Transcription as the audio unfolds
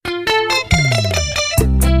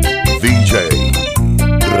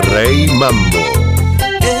RayMambo.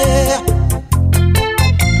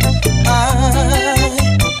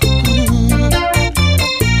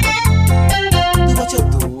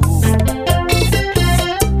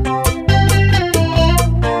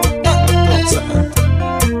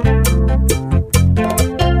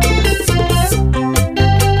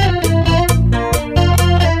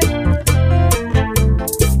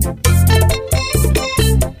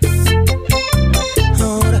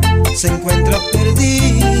 Se encuentra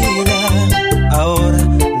perdida, ahora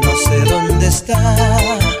no sé dónde está,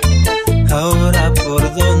 ahora por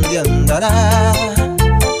dónde andará,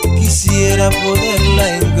 quisiera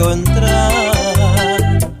poderla encontrar.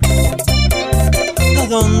 ¿A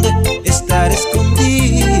dónde estará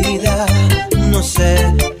escondida? No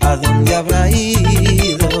sé a dónde habrá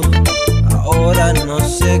ido, ahora no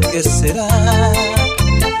sé qué será,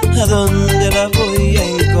 a dónde la voy a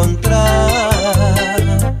encontrar.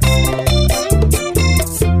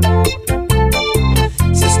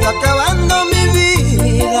 Acabando mi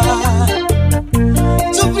vida,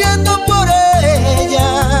 sufriendo por ella.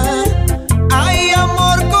 Ay,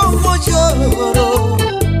 amor, como lloro.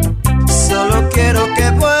 Solo quiero que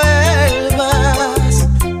vuelvas,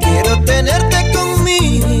 quiero tenerte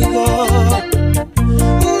conmigo.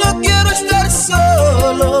 No quiero estar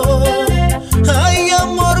solo. Ay,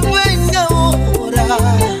 amor, ven ahora,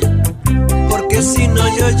 porque si no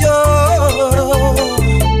yo lloro.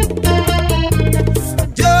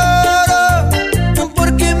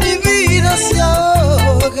 Se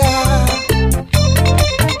ahoga.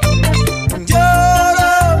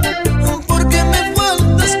 Lloro porque me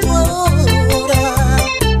faltas tú ahora.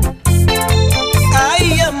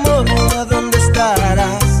 Ay, amor, ¿a dónde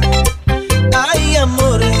estarás? Ay,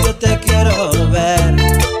 amor, yo te quiero ver.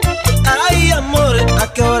 Ay, amor,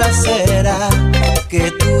 ¿a qué hora será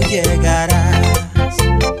que tú llegarás?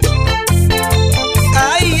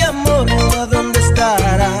 Ay, amor, ¿a dónde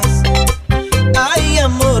estarás? Ay,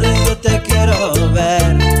 amor, yo te quiero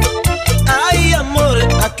ver. Ay, amor,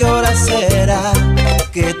 ¿a qué hora será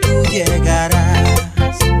que tú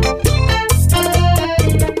llegarás?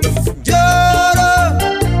 Lloro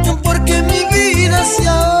porque mi vida se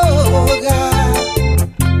ahoga.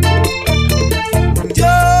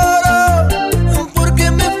 Lloro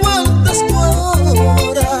porque me faltas tú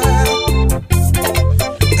ahora.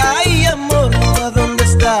 Ay, amor, ¿a dónde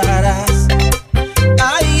estarás?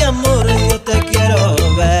 Ay, amor, yo te quiero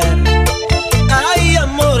ver. Ay,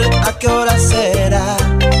 amor, ¿a qué hora será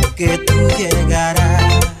que tú llegarás?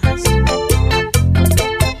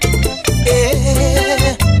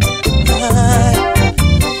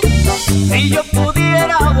 Si yo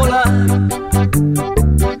pudiera volar,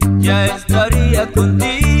 ya estaría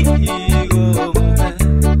contigo.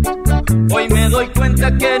 Hoy me doy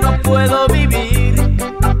cuenta que no puedo vivir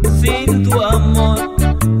sin tu amor,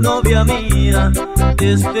 novia mía,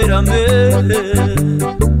 espérame.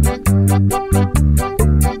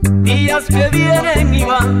 Días que vienen y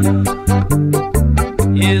van,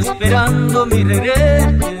 esperando mi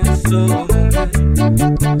regreso.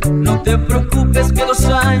 No te preocupes que los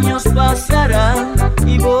años pasarán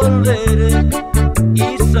y volveré,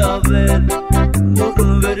 Isabel,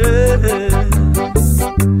 volveré.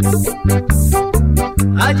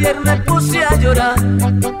 Ayer me puse a llorar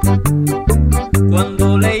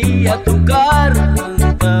cuando leía tu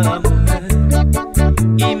carta,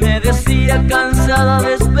 y me decía cansada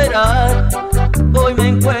de esperar. Hoy me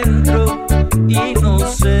encuentro y no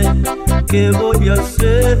sé qué voy a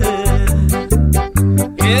hacer.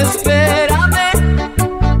 Espérame,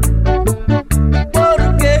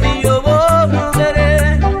 porque yo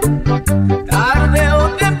volveré, tarde o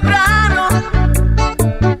temprano,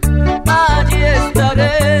 allí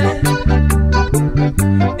estaré.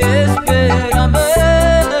 Espérame,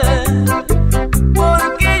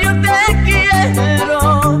 porque yo te quiero,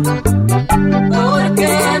 porque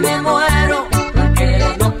me muero, porque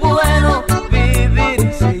no puedo vivir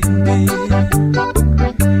sin ti.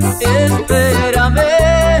 Espérame,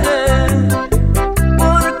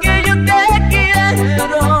 porque yo te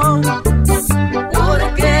quiero,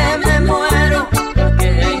 porque me muero, porque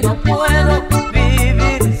no puedo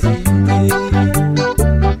vivir sin ti.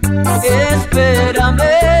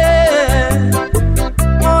 Espérame,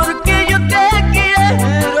 porque yo te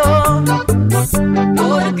quiero,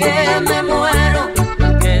 porque me muero,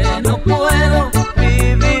 porque no puedo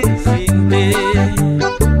vivir sin ti.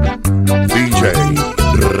 DJ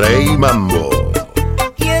RayMambo.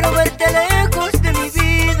 Quiero verte lejos de mi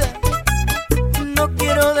vida, no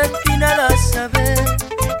quiero de ti nada saber.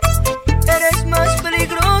 Eres más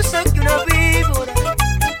peligrosa que una víbora,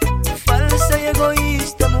 falsa y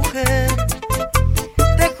egoísta mujer.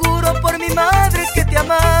 Te juro por mi madre que te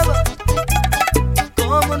amaba,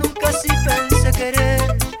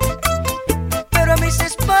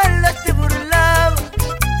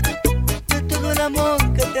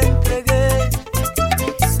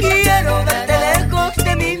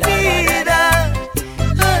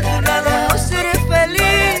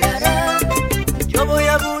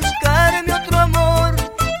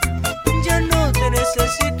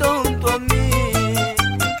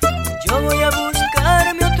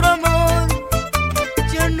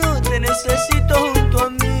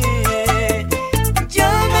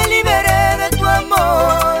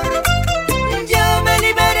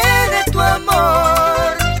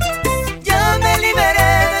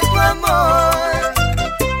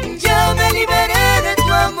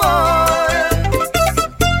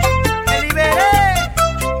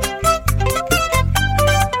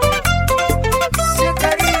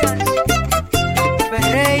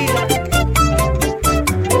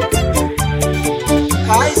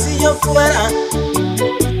 fuera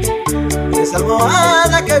esa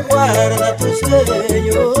almohada que guarda tus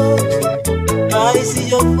sueños, ay, si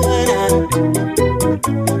yo fuera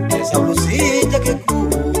esa blusita que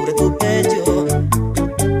cubre tu pecho,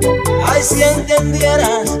 ay, si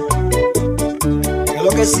entendieras que lo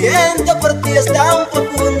que siento por ti es tan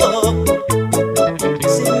profundo.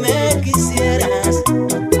 Si me quisieras,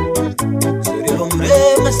 sería el hombre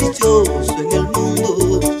más dichoso en el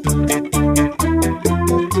mundo,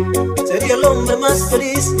 sería el hombre más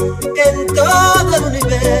feliz en todo el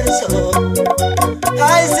universo.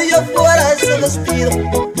 Ay, si yo fuera ese vestido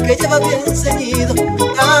que lleva bien ceñido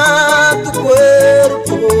a tu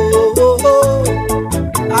cuerpo.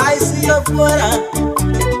 Ay, si yo fuera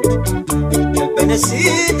el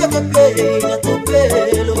peinecito que peina tu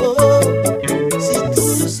pelo. Si tú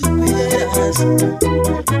supieras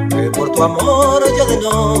que por tu amor yo de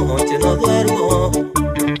noche no duermo.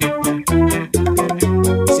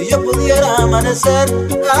 Si yo pudiera amanecer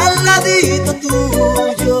al ladito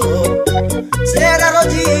tuyo, ser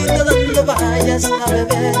arroyito donde vayas a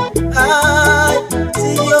beber. Ay,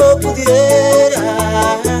 si yo pudiera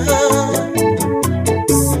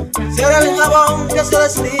ser el jabón que se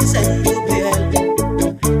desliza en tu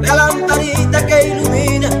piel, la lamparita que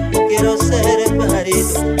ilumina. Quiero ser el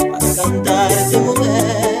pajarito para cantarte,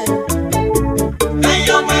 mujer. Ay,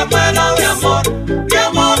 yo me muero de amor, de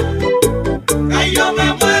amor. Ay, yo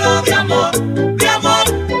me muero de amor, de amor.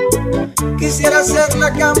 Quisiera ser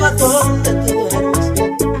la cama donde tú duermes,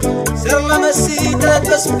 ser la mesita de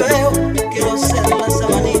tu espejo. Quiero ser la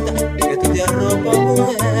sabanita que tú te arropas,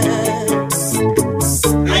 mujer.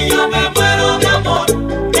 Ay, yo me muero de amor,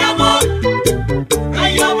 de amor.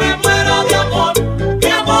 Ay, yo me muero de amor,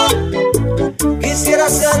 de amor. Quisiera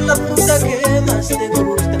ser la fruta que más te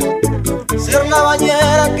gusta, ser la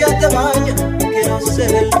bañera que te baña. Quiero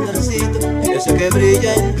ser el lugarcito ese que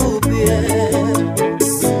brilla en tu piel.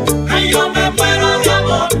 Ay, yo me muero de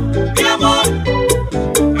amor, de amor.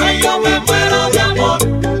 Ay, yo me muero de amor,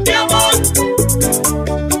 de amor.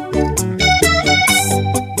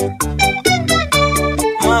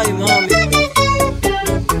 Ay, mami,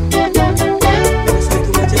 soy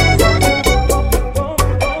tu bachata.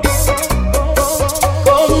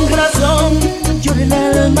 Con razón llora el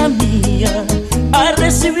alma mía, ha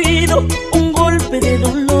recibido un golpe de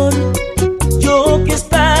dolor. Yo que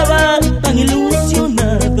estaba tan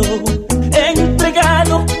ilusionado,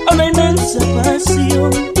 entregado a una inmensa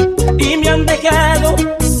pasión, y me han dejado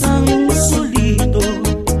tan solito,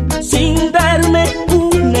 sin darme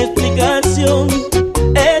una explicación.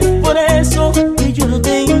 Es por eso que lloro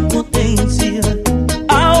de impotencia,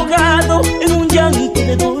 ahogado en un llanto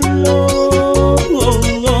de dolor.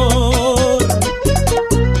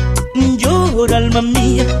 Llora alma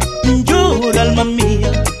mía, llora alma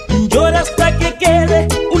mía, llora hasta que quede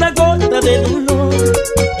una gota de dolor.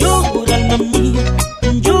 Llora alma mía,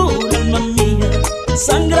 llora alma mía,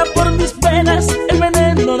 sangra por mis venas el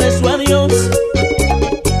veneno de su adiós.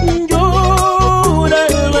 Llora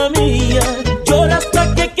alma mía, llora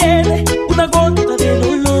hasta que quede una gota de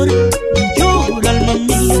dolor. Llora alma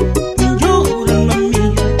mía,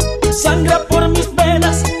 sangra por mis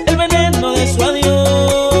venas el veneno de su adiós.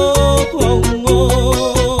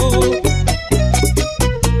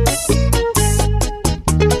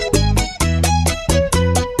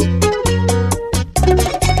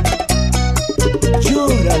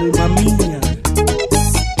 Llora alma mía.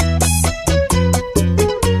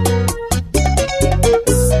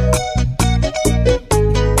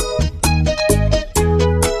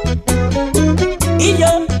 Y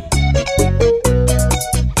yo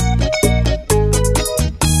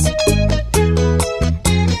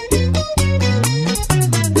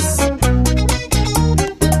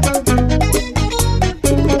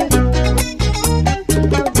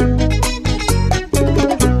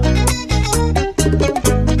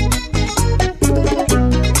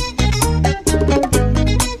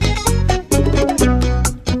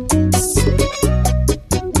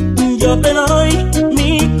yo te doy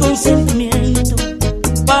mi consentimiento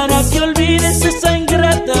para que olvides esa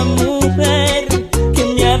ingrata mujer que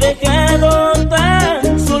me ha dejado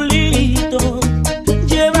tan solito,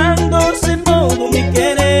 llevándose todo mi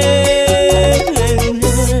querer.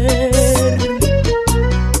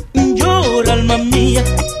 Llora alma mía,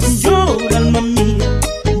 llora alma mía,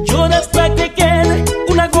 llora hasta que quede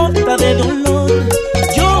una gota de dolor.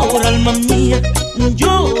 Llora alma mía,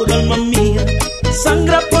 llora alma mía,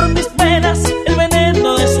 sangra por mis venas el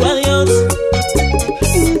veneno de su adiós.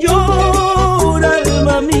 Llora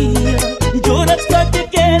alma mía, llora hasta que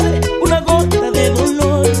quede una gota de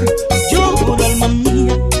dolor. Llora alma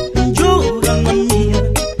mía,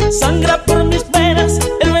 sangra por mis venas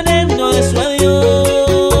el veneno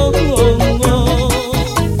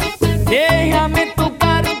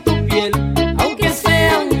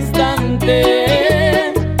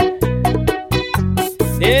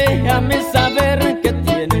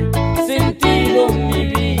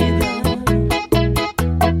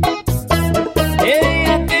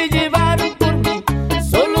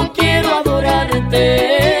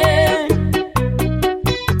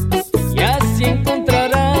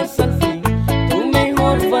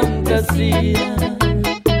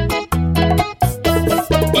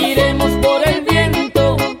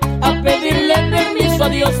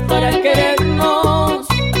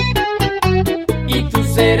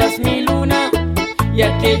serás mi luna y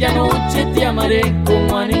aquella noche te amaré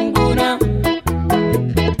como a ninguna.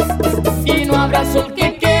 Y no habrá sol que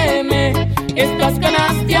queme estas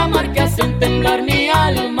ganas de amar que hacen temblar mi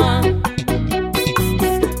alma.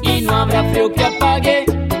 Y no habrá frío que apague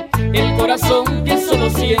el corazón que solo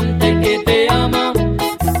siente que te ama.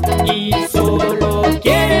 Y solo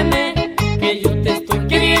quiéreme, que yo te estoy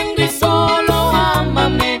queriendo, y solo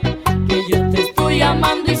ámame, que yo te estoy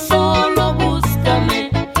amando, y solo búscame,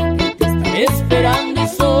 que te estaré esperando, y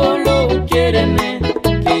solo quiéreme,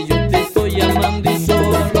 que yo te estoy amando, y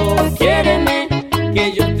solo quiéreme, que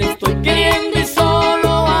yo te estoy queriendo, y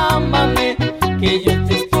solo ámame, que yo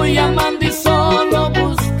te estoy amando, y solo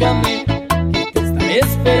búscame, que te estaré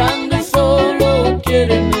esperando, y solo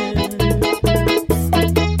quiéreme.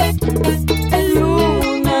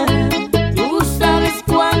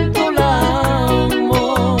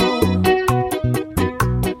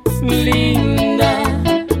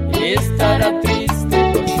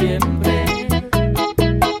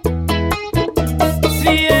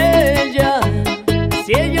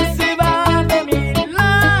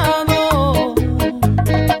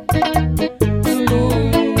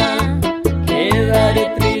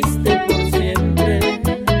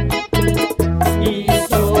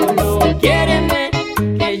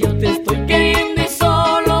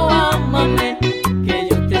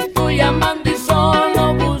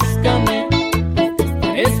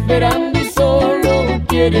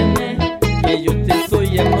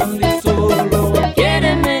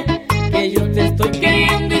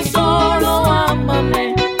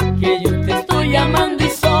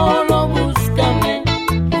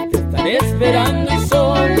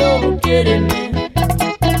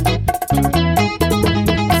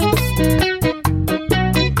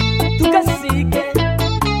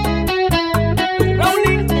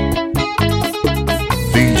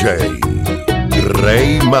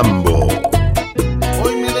 RayMambo.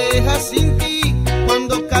 Hoy me dejas sin ti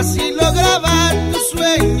cuando casi lograba tu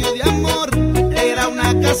sueño de amor. Era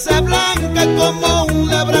una casa blanca como un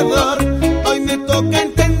labrador. Hoy me toca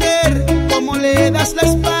entender cómo le das la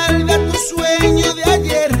espalda a tu sueño de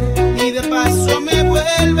ayer, y de paso me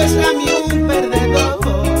vuelves a mí un perdedor.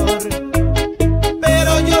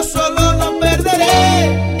 Pero yo solo no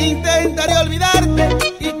perderé, intentaré olvidarte,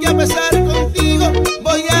 y que a pesar contigo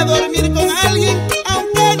voy a dormir con alguien,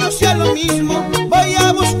 aunque no sea lo mismo. Voy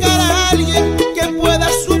a buscar a alguien que pueda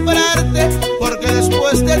superarte, porque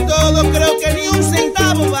después de todo creo que ni un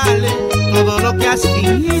centavo vale todo lo que has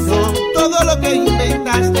fingido, todo lo que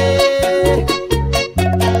inventaste.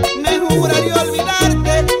 Me juraría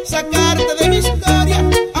olvidarte, sacarte de mi historia,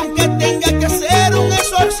 aunque tenga que hacer un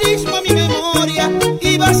exorcismo a mi memoria.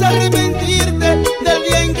 Y vas a arrepentirte del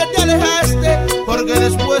bien que te alejaste, porque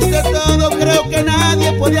después de todo creo que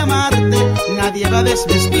nadie puede amarte, nadie va a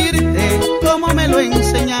desvestirte como me lo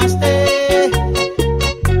enseñaste.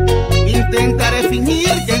 Intentaré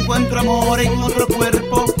fingir que encuentro amor en otro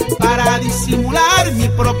cuerpo para disimular mi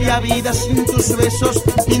propia vida sin tus besos.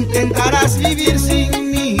 Intentarás vivir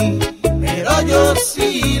sin mí, pero yo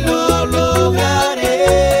sí lo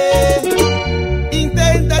lograré.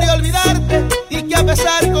 Intentaré olvidarte, y que a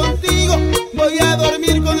pesar contigo voy a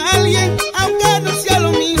dormir con alguien, aunque no sea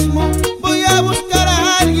lo mismo. Voy a buscar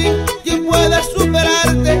a alguien quien pueda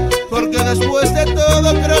superarte, porque después de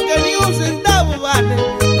todo creo que ni un centavo vale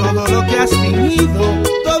todo lo que has fingido,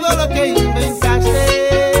 todo lo que inventaste.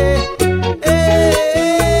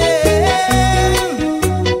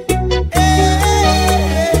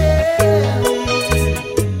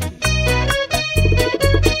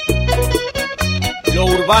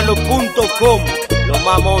 Urbano.com, lo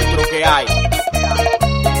más monstruo que hay.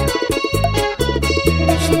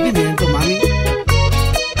 Sentimiento, mami.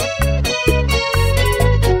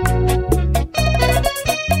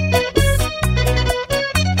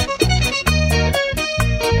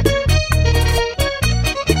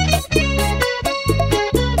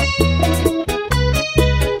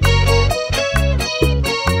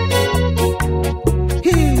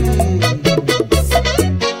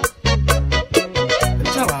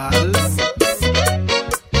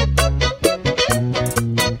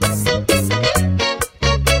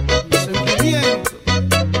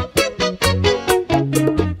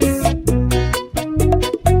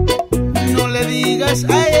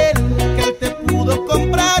 A él que él te pudo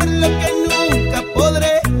comprar lo que nunca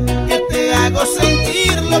podré, que te hago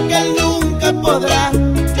sentir lo que él nunca podrá.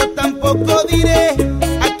 Yo tampoco diré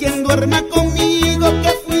a quien duerma conmigo